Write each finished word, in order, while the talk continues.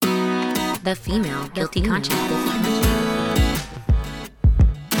The female guilty conscience.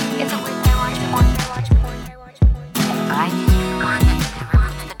 It's a weird I watch porn. I knew you one that never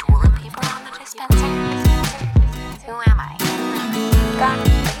looked at the toilet paper on the dispenser. Who am I? God,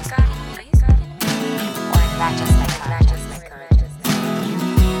 are you speaking to me? Or is that just my conscience?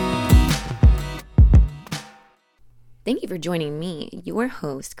 Thank you for joining me, your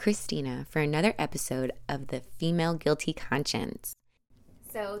host, Christina, for another episode of The Female Guilty Conscience.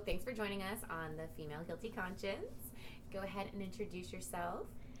 So, thanks for joining us on The Female Guilty Conscience. Go ahead and introduce yourself.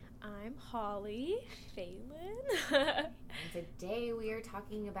 I'm Holly Phelan. And today we are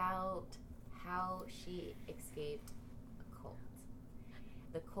talking about how she escaped a cult.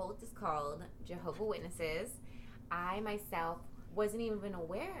 The cult is called Jehovah's Witnesses. I myself wasn't even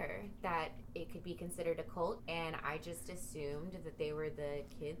aware that it could be considered a cult, and I just assumed that they were the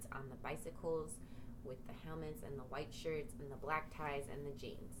kids on the bicycles with the helmets and the white shirts and the black ties and the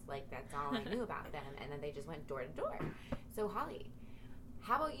jeans. Like, that's all I knew about them, and then they just went door to door. So, Holly,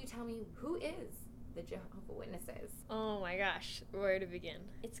 how about you tell me, who is the Jehovah's Witnesses? Oh my gosh, where to begin?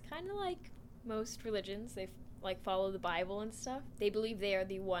 It's kind of like most religions. They follow the Bible and stuff. They believe they are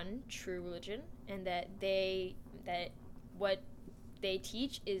the one true religion, and that what they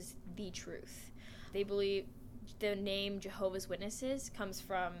teach is the truth. They believe the name Jehovah's Witnesses comes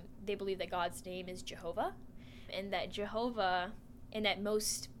from, they believe that God's name is Jehovah, and that Jehovah, and that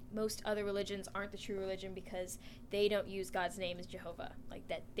most other religions aren't the true religion because they don't use God's name as Jehovah. Like,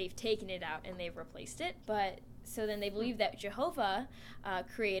 that they've taken it out and they've replaced it. But so then they believe that Jehovah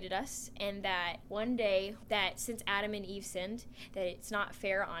created us, and that one day, that since Adam and Eve sinned, that it's not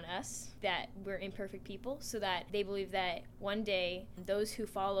fair on us, that we're imperfect people, so that they believe that one day those who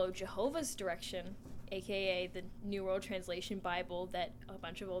follow Jehovah's direction, aka the New World Translation Bible that a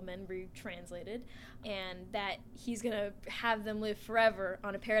bunch of old men retranslated, and that he's gonna have them live forever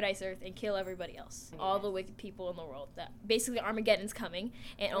on a paradise earth and kill everybody else. Yes. All the wicked people in the world. That basically Armageddon's coming,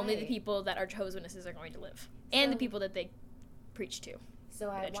 and only the people that are Jehovah's Witnesses are going to live. And the people that they preach to. So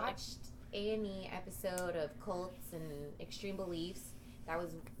I watched A&E episode of Cults and Extreme Beliefs. That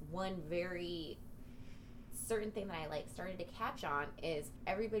was one very certain thing that I started to catch on, is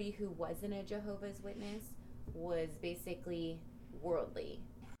everybody who wasn't a Jehovah's Witness was basically worldly.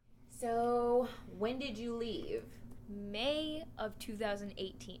 So when did you leave? May of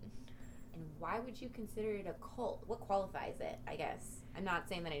 2018. And why would you consider it a cult? What qualifies it, I guess? I'm not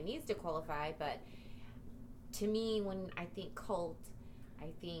saying that it needs to qualify, but to me, when I think cult, I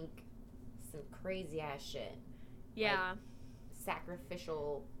think some crazy ass shit. Yeah. Like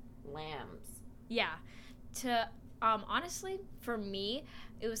sacrificial lambs. Yeah. Honestly, for me,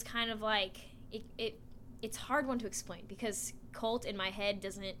 it was kind of like, it's a hard one to explain, because cult in my head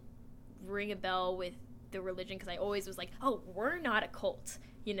doesn't ring a bell with the religion, because I always was like, oh, we're not a cult,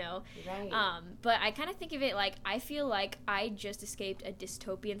 you know? Right. But I kind of think of it like, I feel like I just escaped a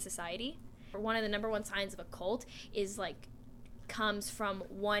dystopian society. One of the number one signs of a cult is comes from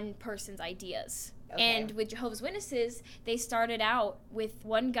one person's ideas. Okay. And with Jehovah's Witnesses, they started out with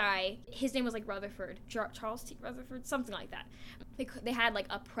one guy. His name was Rutherford, Charles T. Rutherford, something like that. They had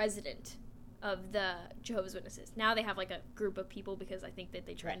a president of the Jehovah's Witnesses. Now they have a group of people, because I think that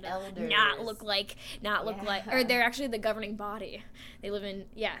they try to not look like, or they're actually the governing body. They live in,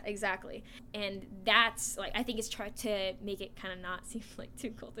 yeah, exactly. And that's I think it's tried to make it kind of not seem too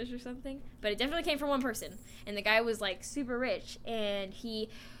cultish or something. But it definitely came from one person. And the guy was super rich, and he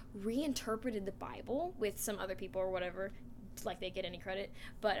reinterpreted the Bible with some other people or whatever, they get any credit.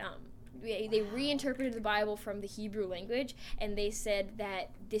 But they reinterpreted the Bible from the Hebrew language, and they said that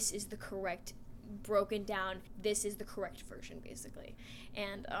this is the correct, broken down, this is the correct version, basically.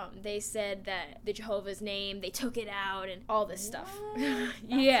 And they said that the Jehovah's name, they took it out and all this stuff.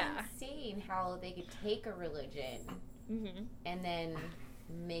 Yeah. That's insane how they could take a religion and then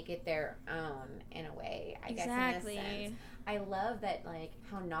make it their own in a way, I guess, in a sense. I love that,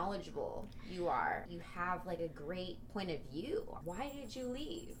 how knowledgeable you are. You have, a great point of view. Why did you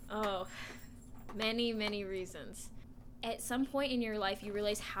leave? Oh, many, many reasons. At some point in your life, you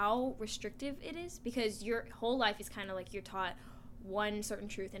realize how restrictive it is, because your whole life is kind of you're taught one certain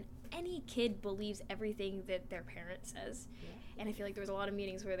truth, and any kid believes everything that their parent says. Yeah. And I feel there was a lot of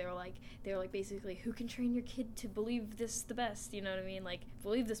meetings where they were basically, who can train your kid to believe this the best, you know what I mean?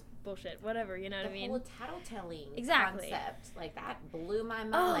 Believe this bullshit, whatever, you know what I mean? The whole tattletailing concept, that blew my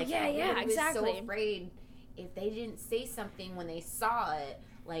mind. Oh, yeah, exactly. Was so afraid if they didn't say something when they saw it,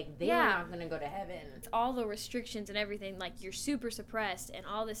 they were not going to go to heaven. All the restrictions and everything, you're super suppressed and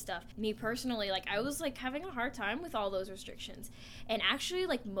all this stuff. Me personally, I was, having a hard time with all those restrictions. And actually,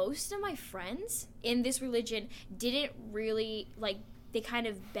 most of my friends in this religion didn't really, they kind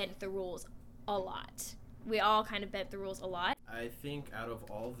of bent the rules a lot. We all kind of bent the rules a lot. I think out of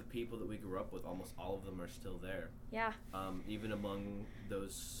all of the people that we grew up with, almost all of them are still there. Yeah. Even among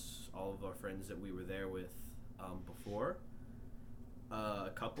all of our friends that we were there with before,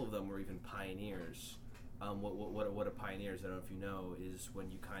 a couple of them were even pioneers. What a pioneer is, I don't know if you know, is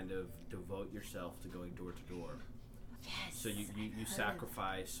when you kind of devote yourself to going door to door. Yes. So you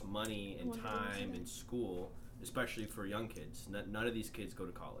sacrifice money and time and school, especially for young kids. None of these kids go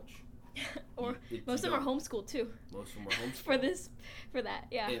to college. Or most of them are homeschooled too. Most of them are homeschooled. for that,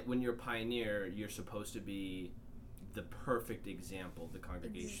 yeah. And when you're a pioneer, you're supposed to be the perfect example of the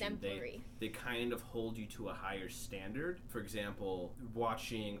congregation. Exemplary. They kind of hold you to a higher standard. For example,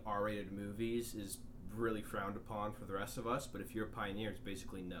 watching R-rated movies is really frowned upon for the rest of us, but if you're a pioneer, it's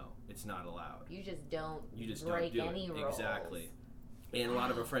basically no, it's not allowed. You just don't break do any rules. Exactly. And a lot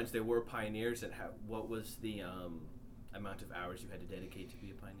of our friends, they were pioneers. And what was the amount of hours you had to dedicate to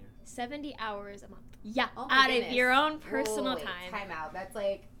be a pioneer? 70 hours a month. Yeah, Oh out goodness. of your own personal Wait, time. Time out. That's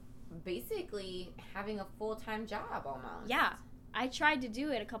like basically having a full-time job almost. Yeah, I tried to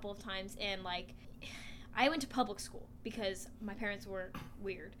do it a couple of times, and like, I went to public school because my parents were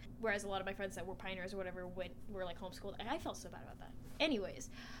weird, whereas a lot of my friends that were pioneers or whatever were like homeschooled, and I felt so bad about that. Anyways,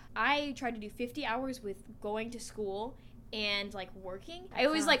 I tried to do 50 hours with going to school and like working. It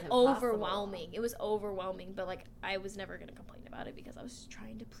was like impossible. overwhelming. It was overwhelming, but like I was never gonna complain about it because I was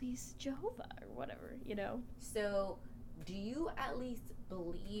trying to please Jehovah or whatever, you know. So, do you at least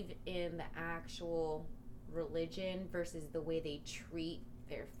believe in the actual religion versus the way they treat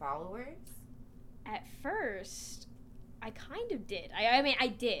their followers? At first, I kind of did. I mean, I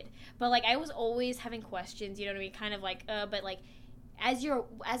did, but like I was always having questions. You know what I mean? Kind of like, but like, as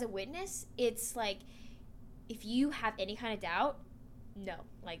a witness, it's like, if you have any kind of doubt, no,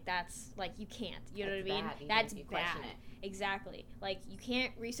 like that's like you can't. You know what I mean? That's bad. Exactly. Like you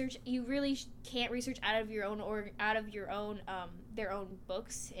can't research. You really can't research out of your own their own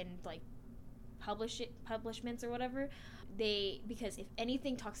books and like publishments or whatever. Because if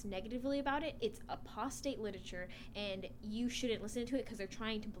anything talks negatively about it, it's apostate literature, and you shouldn't listen to it because they're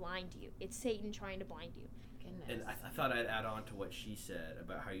trying to blind you. It's Satan trying to blind you. Goodness. And I thought I'd add on to what she said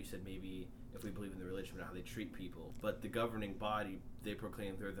about how you said maybe if we believe in the religion and how they treat people. But the governing body, they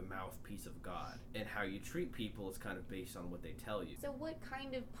proclaim they're the mouthpiece of God. And how you treat people is kind of based on what they tell you. So what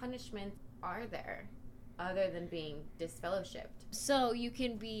kind of punishments are there other than being disfellowshipped? So you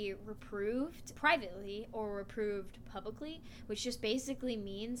can be reproved privately or reproved publicly, which just basically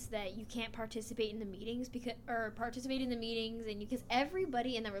means that you can't participate in the meetings because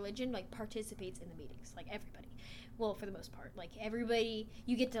everybody in the religion like participates in the meetings, like everybody. Well, for the most part, like everybody,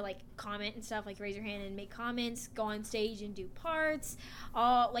 you get to like comment and stuff, like raise your hand and make comments, go on stage and do parts,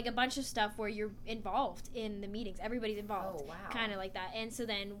 like a bunch of stuff where you're involved in the meetings. Everybody's involved. Oh, wow. Kind of like that. And so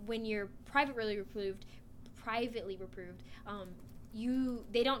then when you're privately reproved,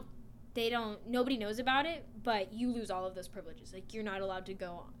 nobody knows about it, but you lose all of those privileges. Like you're not allowed to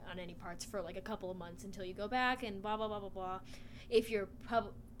go on any parts for like a couple of months until you go back and blah blah blah blah blah. If you're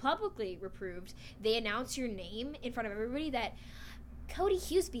publicly reproved, they announce your name in front of everybody that Cody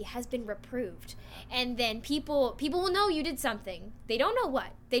Hughesby has been reproved, and then people will know you did something. They don't know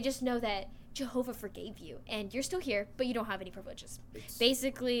what. They just know that Jehovah forgave you and you're still here, but you don't have any privileges. It's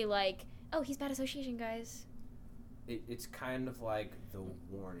basically like, oh, he's bad association, guys. It's kind of like the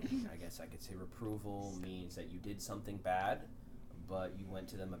warning, I guess I could say. Reproval means that you did something bad, but you went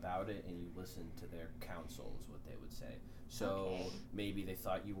to them about it and you listened to their counsel, is what they would say. So maybe they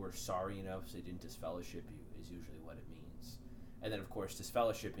thought you were sorry enough, so they didn't disfellowship you, is usually what it means. And then, of course,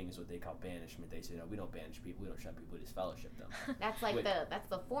 disfellowshipping is what they call banishment. They say, no, we don't banish people, we don't shut people, we disfellowship them. That's like that's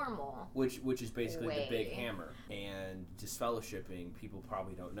the formal. Which is basically the big hammer. And disfellowshipping, people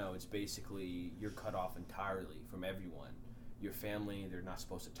probably don't know, it's basically you're cut off entirely from everyone. Your family, they're not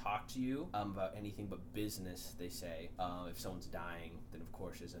supposed to talk to you about anything but business, they say. If someone's dying, then of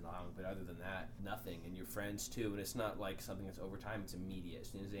course there's an allowance, but other than that, nothing. And your friends too, and it's not like something that's over time, it's immediate. As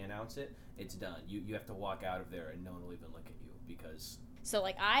soon as they announce it, it's done. You have to walk out of there and no one will even look at you because... So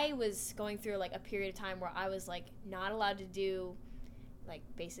like I was going through like a period of time where I was like not allowed to do like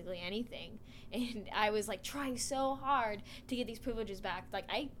basically anything, and I was like trying so hard to get these privileges back. Like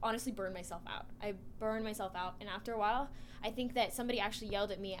I honestly burned myself out, and after a while I think that somebody actually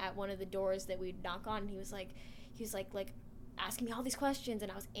yelled at me at one of the doors that we'd knock on, and he was like asking me all these questions,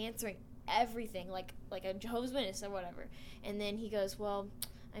 and I was answering everything like a Jehovah's Witness or whatever. And then he goes, well,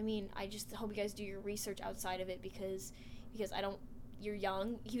 I mean, I just hope you guys do your research outside of it because you're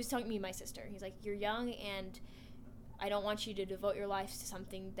young. He was telling me my sister. He's like, you're young, and I don't want you to devote your life to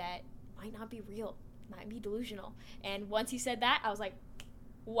something that might not be real, might be delusional. And once he said that, I was like,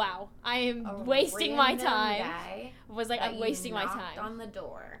 wow, I am A wasting my random time. guy Was like, that I'm you wasting my knocked time. on the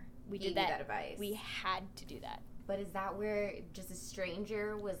door. We gave did you that. advice. We had to do that. But is that where just a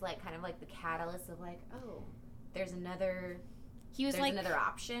stranger was like kind of like the catalyst of like, oh, there's another He was like, another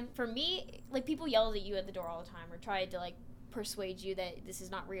option? for me, like people yelled at you at the door all the time or tried to like persuade you that this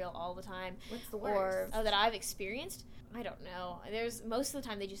is not real all the time. What's the Or worst? that I've experienced. I don't know. There's most of the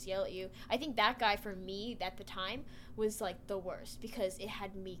time they just yell at you. I think that guy for me at the time was like the worst because it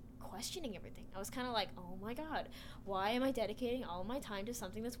had me questioning everything. I was kind of like, oh my god, why am I dedicating all my time to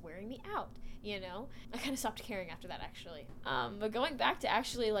something that's wearing me out? You know, I kind of stopped caring after that actually. But going back to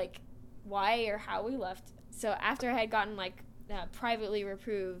actually like why or how we left. So after I had gotten like privately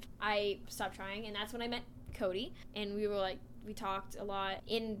reproved, I stopped trying, and that's when I met Cody, and we were like, we talked a lot.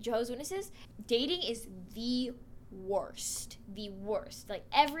 In Jehovah's Witnesses, dating is the worst. Like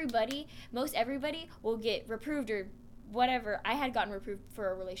most everybody will get reproved or whatever. I had gotten reproved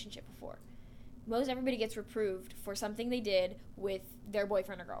for a relationship before. Most everybody gets reproved for something they did with their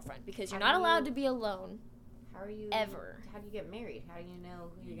boyfriend or girlfriend because you're not allowed to be alone. How are you ever. How do you get married? How do you know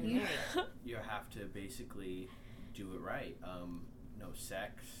who you're gonna marry? You have to basically do it right. No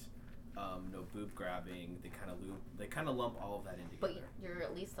sex, no boob grabbing. They kind of lump all of that in together. But you're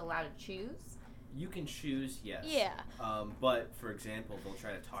at least allowed to choose. You can choose, yes. Yeah. But for example, they'll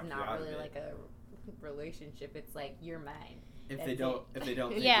try to talk It's you not out really of it. like a relationship. It's like you're mine. If That's they don't, it. if they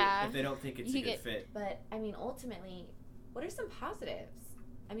don't, think Yeah. if they don't think it's You a good get- fit, But I mean, ultimately, what are some positives?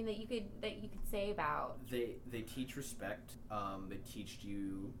 I mean, that you could say about. they teach respect. They teach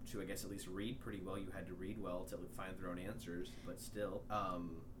you to, I guess, at least read pretty well. You had to read well to find their own answers, but still,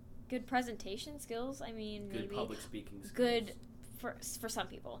 Good presentation skills. I mean, good maybe public speaking skills. good for some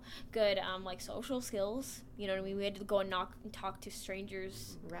people. Good like social skills. You know what I mean? We had to go and talk to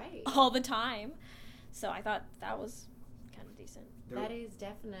strangers Right. all the time. So I thought that was kind of decent. That is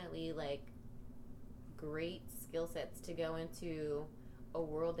definitely like great skill sets to go into a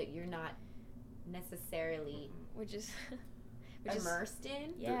world that you're not necessarily Which is immersed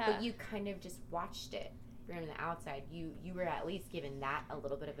in, yeah. but you kind of just watched it from the outside. You were at least given that a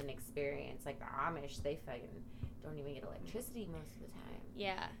little bit of an experience. Like the Amish, they fucking don't even get electricity most of the time.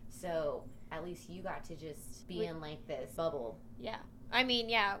 Yeah. So at least you got to just be in like this bubble. Yeah. I mean,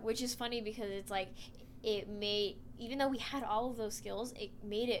 yeah, which is funny because it's like it made, even though we had all of those skills, it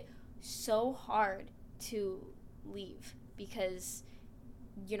made it so hard to leave because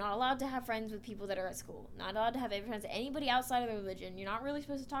you're not allowed to have friends with people that are at school. Not allowed to have any friends with anybody outside of the religion. You're not really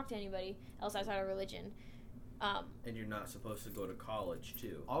supposed to talk to anybody else outside of religion. And you're not supposed to go to college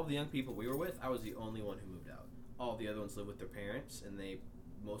too. All of the young people we were with, I was the only one who moved out. All the other ones lived with their parents, and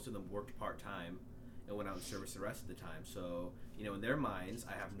most of them worked part-time and went out in service the rest of the time. So, in their minds,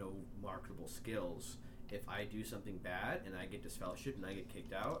 I have no marketable skills. If I do something bad and I get disfellowshipped and I get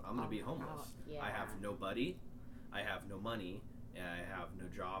kicked out, I'm going to be homeless. Yeah. I have no buddy, I have no money, and I have no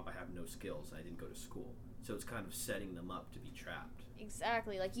job, I have no skills, I didn't go to school. So it's kind of setting them up to be trapped.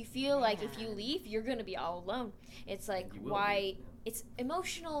 Exactly. Like you feel like if you leave, you're going to be all alone. It's like You will why be. it's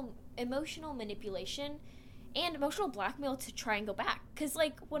emotional manipulation and emotional blackmail to try and go back. Cuz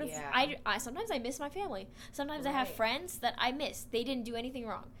like what if Yeah. I sometimes I miss my family. Sometimes I have Right. friends that I miss. They didn't do anything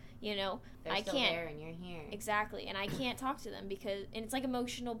wrong, They're I still can't there and you're here. Exactly. And I can't talk to them because and it's like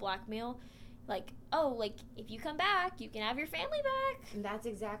emotional blackmail. Like, oh, like if you come back, you can have your family back. And that's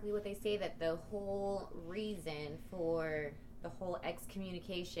exactly what they say, that the whole reason for the whole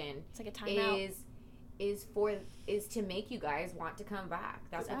excommunication It's like a timeout. is to make you guys want to come back.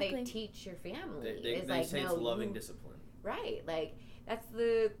 That's what Exactly. they teach your family. They It's like, say no, it's loving you- discipline. Right. Like that's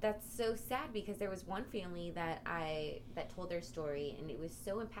so sad because there was one family that told their story, and it was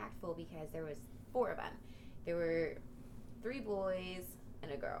so impactful because there was 4 of them. There were 3 boys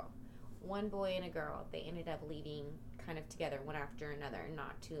and a girl. 1 boy and a girl. They ended up leaving kind of together, one after another,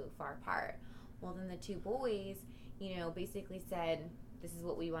 not too far apart. Well, then the 2 boys, basically said, this is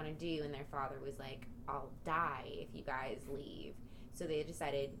what we want to do, and their father was like, I'll die if you guys leave. So they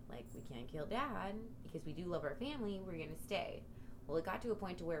decided, like, we can't kill Dad because we do love our family, we're going to stay. Well, it got to a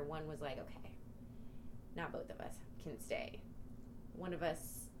point to where one was like, okay, not both of us can stay. One of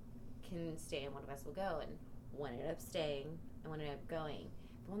us can stay and one of us will go. And one ended up staying and one ended up going.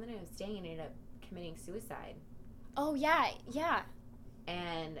 The one that ended up staying ended up committing suicide. Oh yeah.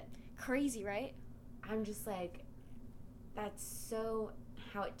 And Crazy, right? I'm just like, that's so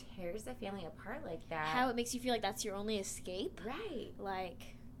how it tears the family apart like that. How it makes you feel like that's your only escape. Right. Like,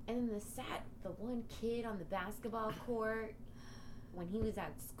 And then the one kid on the basketball court, when he was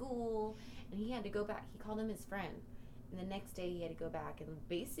at school, and he had to go back, he called him his friend. And the next day he had to go back and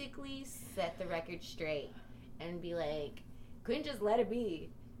basically set the record straight and be like, couldn't just let it be.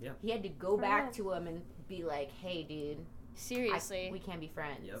 Yeah. He had to go For back real. to him and be like, hey, dude. Seriously. We can't be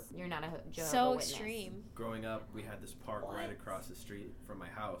friends. Yep. You're not a Jehovah's So Witness. extreme. Growing up, we had this park What? right across the street from my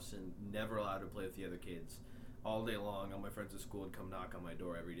house, and never allowed to play with the other kids. All day long, all my friends at school would come knock on my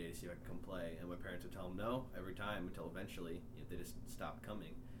door every day to see if I could come play, and my parents would tell them no every time until eventually they just stopped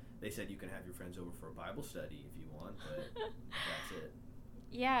coming. They said you can have your friends over for a Bible study if you want, but that's it.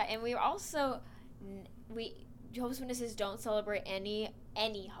 Yeah, and we were also Jehovah's Witnesses don't celebrate any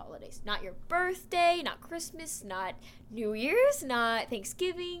holidays. Not your birthday, not Christmas, not New Year's, not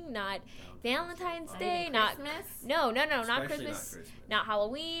Thanksgiving, not Valentine's Not Day, even not Christmas. no, not Especially Christmas, not Christmas. not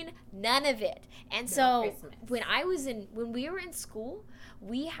Halloween, none of it. And No so Christmas. when we were in school,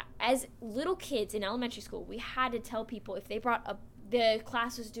 as little kids in elementary school, we had to tell people if they brought the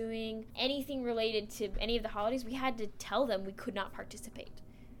class was doing anything related to any of the holidays, we had to tell them we could not participate.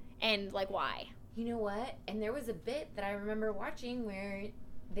 And like why? You know what? And there was a bit that I remember watching where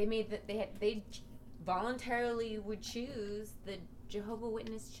they made that they voluntarily would choose the Jehovah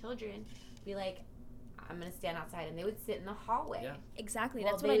Witness children, be like, I'm gonna stand outside, and they would sit in the hallway. Yeah. Exactly.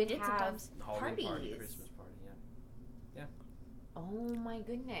 Well, That's they what I would did have sometimes. Halloween party, parties. Christmas party, yeah. Oh my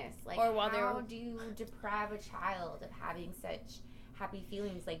goodness! Like, Or while they're- how do you deprive a child of having such happy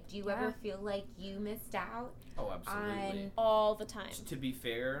feelings? Like, do you Yeah. ever feel like you missed out? Oh, absolutely. All the time. To be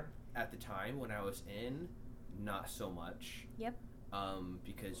fair, at the time when I was in, not so much. Yep.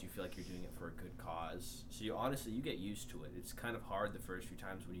 Because you feel like you're doing it for a good cause. So you get used to it. It's kind of hard the first few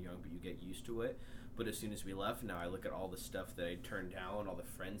times when you're young, but you get used to it. But as soon as we left, now I look at all the stuff that I turned down, all the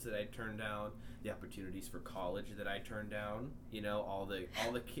friends that I turned down, the opportunities for college that I turned down. You know, all the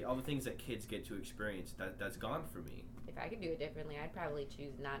things that kids get to experience. That's gone for me. If I could do it differently, I'd probably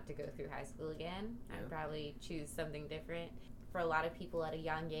choose not to go through high school again. Yeah. I'd probably choose something different. For a lot of people at a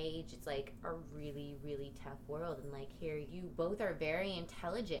young age, it's like a really, really tough world. And like here, you both are very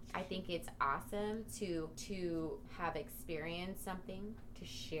intelligent. I think it's awesome to have experienced something, to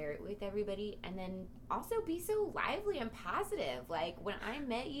share it with everybody, and then also be so lively and positive. Like when I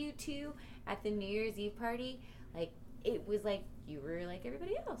met you two at the New Year's Eve party, like it was like you were like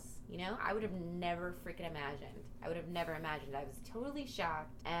everybody else, you know? I would have never freaking imagined. I would have never imagined. I was totally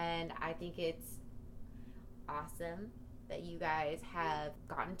shocked, and I think it's awesome that you guys have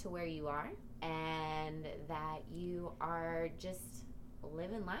gotten to where you are and that you are just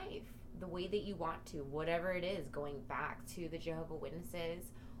living life the way that you want to, whatever it is, going back to the Jehovah Witnesses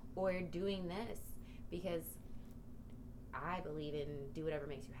or doing this, because I believe in do whatever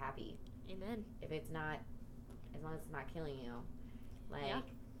makes you happy. Amen. If it's not, as long as it's not killing you, like Yeah.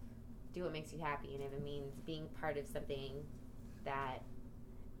 do what makes you happy. And if it means being part of something that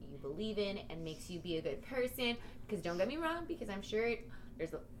you believe in and makes you be a good person, because don't get me wrong, because I'm sure it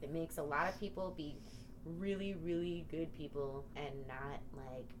makes a lot of people be really, really good people and not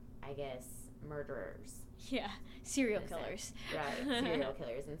like, I guess, murderers, Yeah. Serial In a sense. killers. right? Serial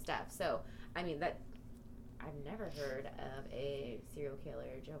killers and stuff. So I mean that I've never heard of a serial killer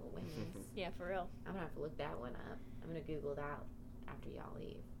Jehovah Witness. Yeah, for real. I'm gonna have to look that one up. I'm gonna Google that after y'all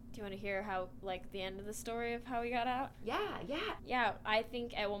leave. Do you want to hear how, like, the end of the story of how we got out? Yeah. Yeah, I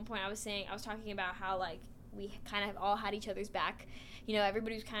think at one point I was talking about how, like, we kind of all had each other's back. You know,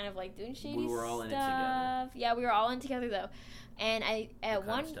 everybody was kind of, like, doing shady stuff. We were all in it together. Yeah, we were all in together, though. And What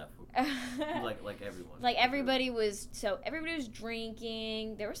kind of stuff? like everyone. like everybody was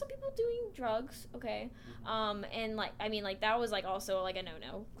drinking. There were some people doing drugs, okay? And like that was like also like a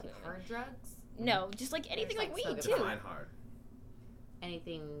no. Like hard drugs. No, just like anything There's, like like, weed some- too. Define hard.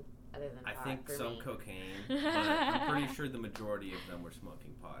 Anything other than I pot think for some me. cocaine, but I'm pretty sure the majority of them were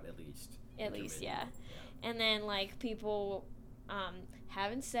smoking pot, at least. At least, yeah. intermittently. And then like people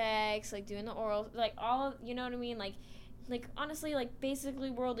having sex, like doing the oral, like all, you know what I mean? Like honestly, like basically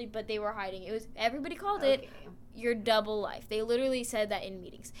worldly, but they were hiding. It was, everybody called it Okay. your double life. They literally said that in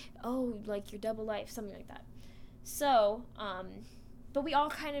meetings. Oh, like your double life, something like that. So, but we all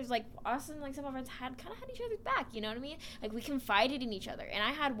kind of, like, us and, like, some of our friends had each other's back, you know what I mean? Like, we confided in each other. And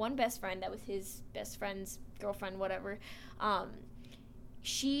I had one best friend that was his best friend's girlfriend, whatever.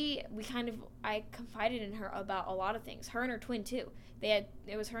 I confided in her about a lot of things. Her and her twin, too. It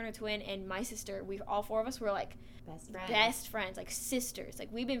was her and her twin and my sister. All four of us were, like, best friends, like sisters. Like,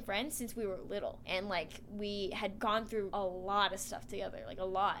 we've been friends since we were little. And, like, we had gone through a lot of stuff together, like, a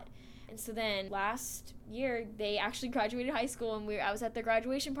lot. And so then last year, they actually graduated high school, and I was at their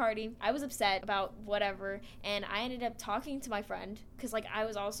graduation party. I was upset about whatever, and I ended up talking to my friend, because, like, I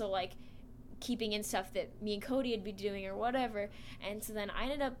was also, like, keeping in stuff that me and Cody had been doing or whatever. And so then I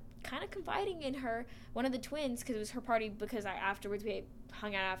ended up kind of confiding in her, one of the twins, because it was her party, because we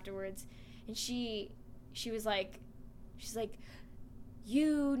hung out afterwards, and she was like, She's like,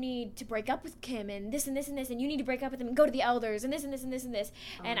 you need to break up with Kim and this and this and this, and you need to break up with him and go to the elders and this and this and this and this.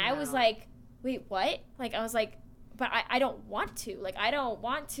 And I was like, wait, what? Like, I was like, but I don't want to. Like, I don't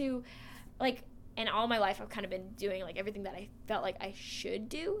want to, like, and all my life I've kind of been doing, like, everything that I felt like I should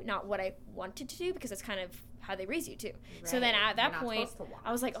do, not what I wanted to do, because that's kind of how they raise you, too. Right. So then at that point,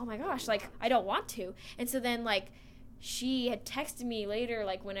 I was like, oh, my gosh, like, I don't want to. And so then, like, she had texted me later,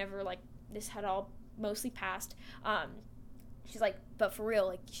 like, whenever, like, this had all mostly passed. She's like, but for real,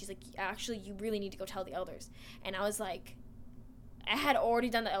 like, she's like, actually, you really need to go tell the elders. And I was like, I had already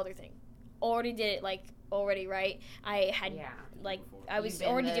done the elder thing. Already did it, like, already, right? I had, like, I was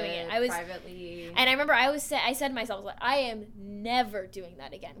already doing it. I was privately. And I remember I said to myself, like, I am never doing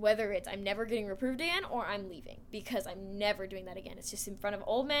that again. Whether it's I'm never getting reproved again or I'm leaving, because I'm never doing that again. It's just in front of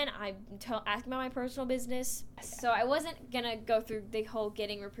old men. I'm asking about my personal business. So I wasn't gonna go through the whole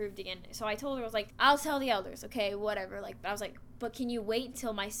getting reproved again. So I told her, I was like, I'll tell the elders, okay, whatever. Like, I was like, but can you wait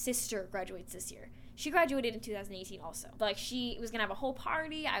until my sister graduates this year? She graduated in 2018 also. Like, she was going to have a whole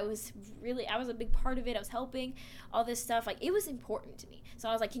party. I was a big part of it. I was helping, all this stuff. Like, it was important to me. So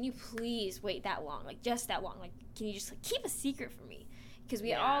I was like, can you please wait that long? Like, just that long. Like, can you just, like, keep a secret from me? Because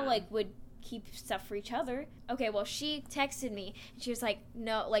we all, like, would keep stuff for each other. Okay, well, she texted me. And she was like,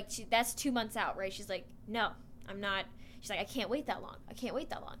 no, like, that's 2 months out, right? She's like, no, I'm not. She's like, I can't wait that long. I can't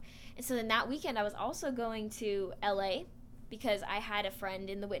wait that long. And so then that weekend, I was also going to LA because I had a friend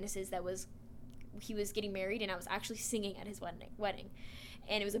in the witnesses that he was getting married, and I was actually singing at his wedding.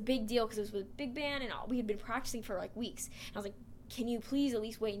 And it was a big deal because it was with a big band, and we had been practicing for like weeks. And I was like, can you please at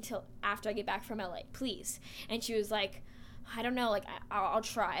least wait until after I get back from LA, please? And she was like, I don't know, like, I'll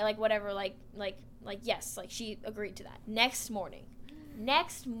try, like, whatever, like, yes, like, she agreed to that. Next night,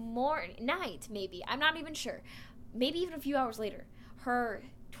 maybe, I'm not even sure, maybe even a few hours later, her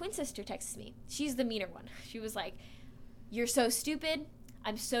twin sister texts me. She's the meaner one. She was like, you're so stupid.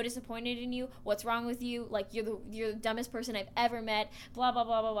 I'm so disappointed in you. What's wrong with you? Like, you're the dumbest person I've ever met. Blah, blah,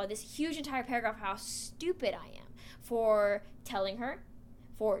 blah, blah, blah. This huge entire paragraph of how stupid I am for telling her,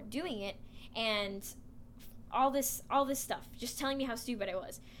 for doing it, and all this stuff. Just telling me how stupid I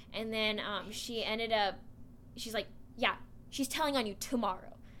was. And then she ended up, she's like, yeah, she's telling on you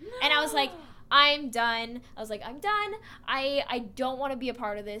tomorrow. And I was like, I'm done. I was like, I'm done. I don't want to be a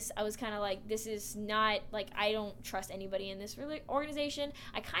part of this. I was kind of like, this is not, like, I don't trust anybody in this organization.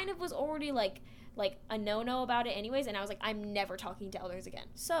 I kind of was already, like a no-no about it anyways, and I was like, I'm never talking to elders again.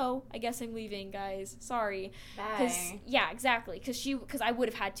 So, I guess I'm leaving, guys. Sorry. Bye. Yeah, exactly. Because I would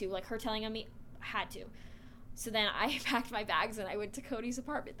have had to. Like, her telling on me, had to. So then I packed my bags, and I went to Cody's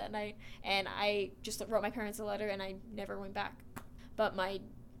apartment that night, and I just wrote my parents a letter, and I never went back. But my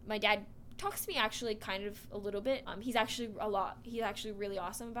dad talks to me actually kind of a little bit. He's actually really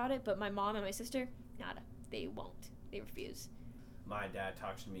awesome about it, but my mom and my sister, nada. They won't. They refuse. My dad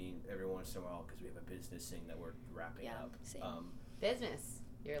talks to me every once in a while because we have a business thing that we're wrapping up. Same. Business.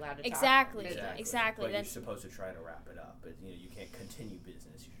 You're allowed to exactly. talk. Exactly. But you're supposed to try to wrap it up. But you can't continue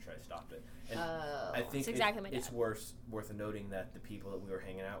business. You should try to stop it. And I think it's worth noting that the people that we were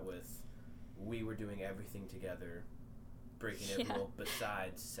hanging out with, we were doing everything together, breaking every rule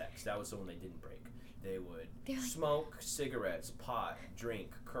besides sex. That was the one they didn't break. They would smoke cigarettes, pot,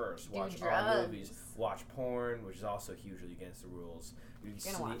 drink, curse, watch all movies, watch porn, which is also hugely against the rules. We'd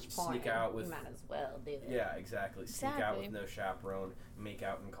sneak out with. You might as well do it. Yeah, exactly. Sneak out with no chaperone, make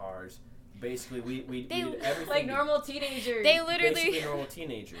out in cars. Basically, we did everything like normal teenagers. They literally basically normal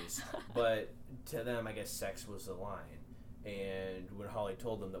teenagers. But to them, I guess sex was the line. And when Holly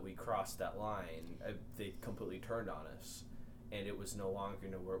told them that we crossed that line, they completely turned on us. And it was no longer,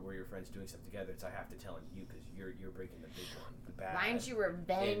 we're your friends doing stuff together. It's I have to tell on you because you're breaking the big one. The bad. Why didn't you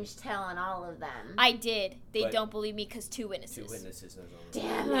revenge telling all of them? I did. They don't believe me because 2 witnesses. 2 witnesses.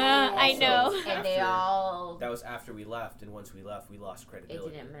 Damn it. I know. And they all... That was after we left, and once we left, we lost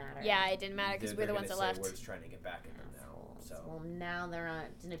credibility. It didn't matter. Yeah, it didn't matter because we're the ones that left. We're just trying to get back at them now. So. Well, now they're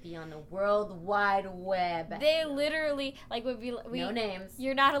going to be on the World Wide Web. They literally, like, would be... no names.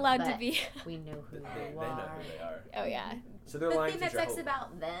 You're not allowed to be... we know who they are. know who they are. Oh, yeah. So they're the thing that sucks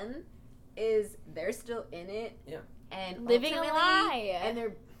about them is they're still in it. Yeah. And living a lie. And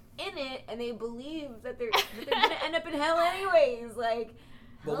they're in it, and they believe that they're going to end up in hell anyways. Like,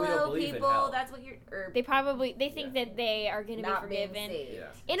 hello, people, that's what you're... They think that they are going to be forgiven.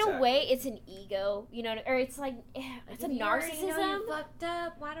 In a way, it's an ego, or it's like, it's a narcissism. You fucked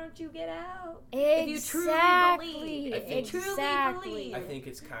up. Why don't you get out? Exactly. If you truly believe. I think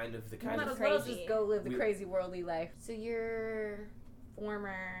it's kind of the crazy. Might as well just go live the crazy worldly life. So your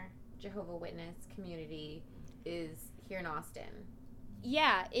former Jehovah's Witness community is here in Austin.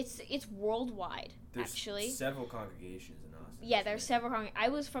 Yeah, it's worldwide, There's actually. several congregations in Austin. Yeah, there's several. I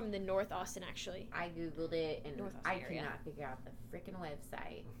was from the North Austin, actually. I googled it and North Austin I could area. not figure out the freaking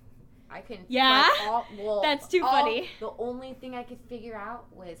website. I couldn't. Yeah? That's too all- funny. The only thing I could figure out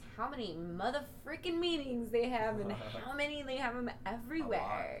was how many mother freaking meetings they have and how many they have them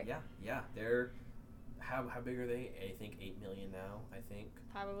everywhere. Yeah. They're how big are they? I think 8 million now. I think.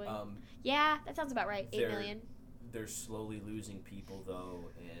 Probably. Yeah, that sounds about right. 8 they're- million. They're slowly losing people though,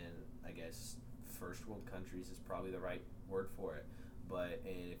 and I guess first world countries is probably the right word for it. But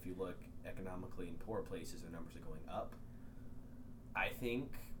and if you look economically in poor places, their numbers are going up. I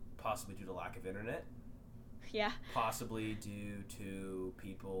think possibly due to lack of internet. Yeah. Possibly due to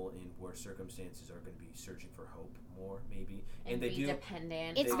people in worse circumstances are going to be searching for hope more, maybe. And they be do.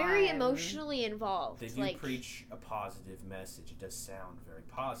 dependent. It's on- very emotionally involved. They do like, preach a positive message. It does sound very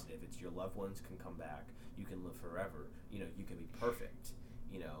positive. It's your loved ones can come back. You can live forever. You know, you can be perfect.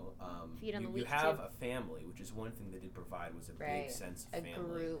 You know, Feed on the you weak, have too. a family, which is one thing they did provide was a Right. big sense of A family.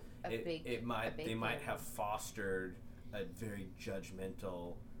 group, a big They might family. have fostered a very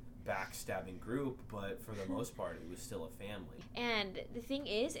judgmental, backstabbing group, but for the most part, it was still a family. And the thing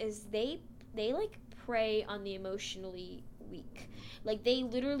is they like prey on the emotionally weak. Like they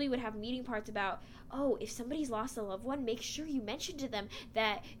literally would have meeting parts about, oh, if somebody's lost a loved one, make sure you mention to them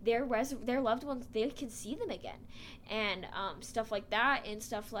that their loved ones, they can see them again, and stuff like that, and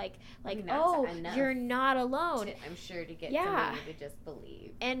stuff like mean, that's oh, enough you're not alone. I'm sure to get Yeah. somebody to just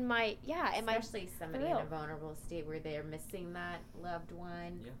believe. And my Especially somebody in real. a vulnerable state where they're missing that loved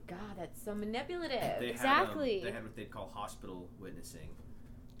one. Yeah. God, that's so manipulative. They Exactly. Had, they had what they'd call hospital witnessing.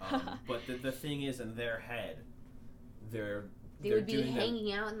 But the thing is, in their head, they're would be doing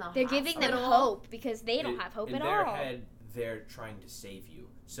hanging out in the they're giving them hospital. hope because they don't have hope in at their all. head, they're trying to save you.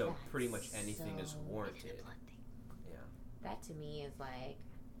 So That's pretty much anything is so warranted. Yeah. That to me is like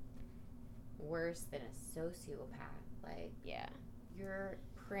worse than a sociopath. Like, Yeah. you're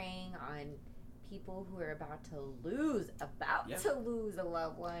preying on people who are about to lose a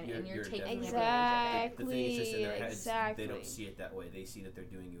loved one, and you're taking definitely- advantage of it. The thing is just in their heads, Exactly. they don't see it that way. They see that they're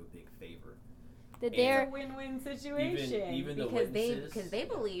doing you a big favor. That And- they're It's a win-win situation even the because witnesses- they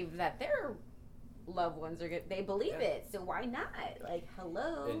believe that their loved ones are good. They believe Yeah. it, so why not? Like,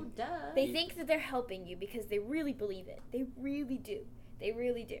 hello, And- duh. They think that they're helping you because they really believe it. They really do. They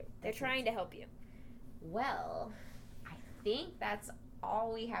really do. They're That's trying to help you. Well, I think that's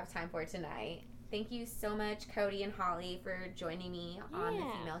all we have time for tonight. Thank you so much, Cody and Holly, for joining me on the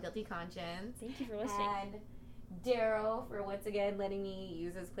Yeah. Female Guilty Conscience. Thank you for listening. And Daryl for once again letting me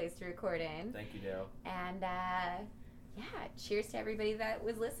use this place to record in. Thank you, Daryl. And yeah, cheers to everybody that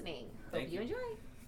was listening. Hope Thank you you. enjoy.